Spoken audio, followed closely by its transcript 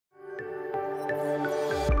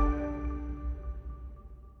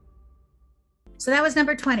So that was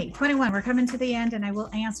number 20. 21, we're coming to the end, and I will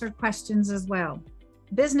answer questions as well.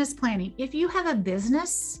 Business planning. If you have a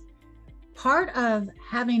business, part of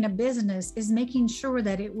having a business is making sure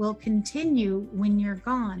that it will continue when you're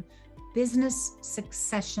gone. Business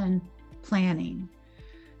succession planning.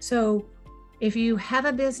 So if you have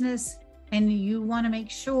a business and you want to make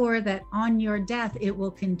sure that on your death it will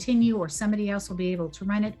continue, or somebody else will be able to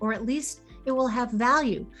run it, or at least it will have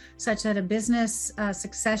value, such that a business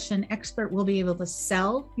succession expert will be able to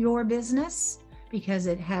sell your business because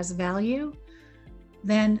it has value,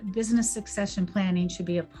 then business succession planning should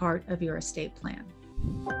be a part of your estate plan.